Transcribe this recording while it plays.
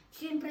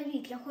Всім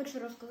привіт! Я хочу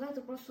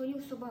розказати про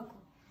свою собаку.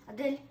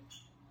 Адель,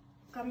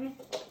 камінь.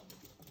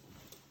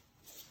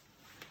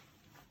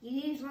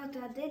 Її звати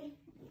Адель,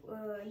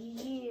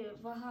 її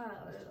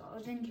вага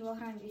 1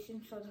 кг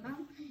 800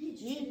 грам,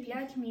 їй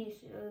 5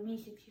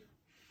 місяців.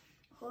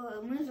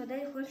 Ми з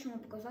Адель хочемо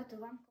показати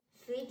вам.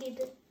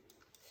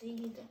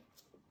 Сидіти.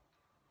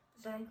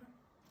 Зайка.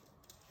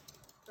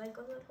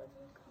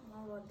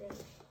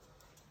 Молодець.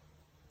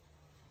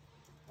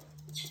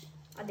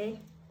 Адель,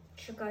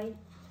 чекай.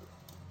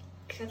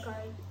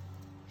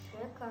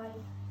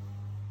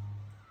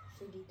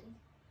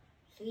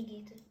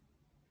 Сидіти.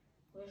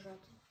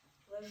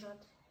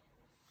 Лежати.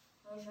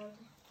 Можна.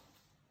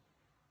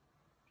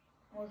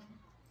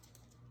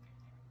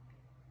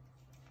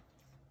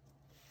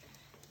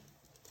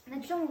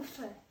 На цьому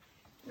все.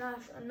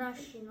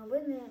 Наші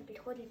новини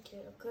підходять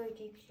к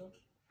кінцю.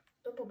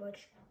 До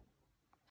побачення.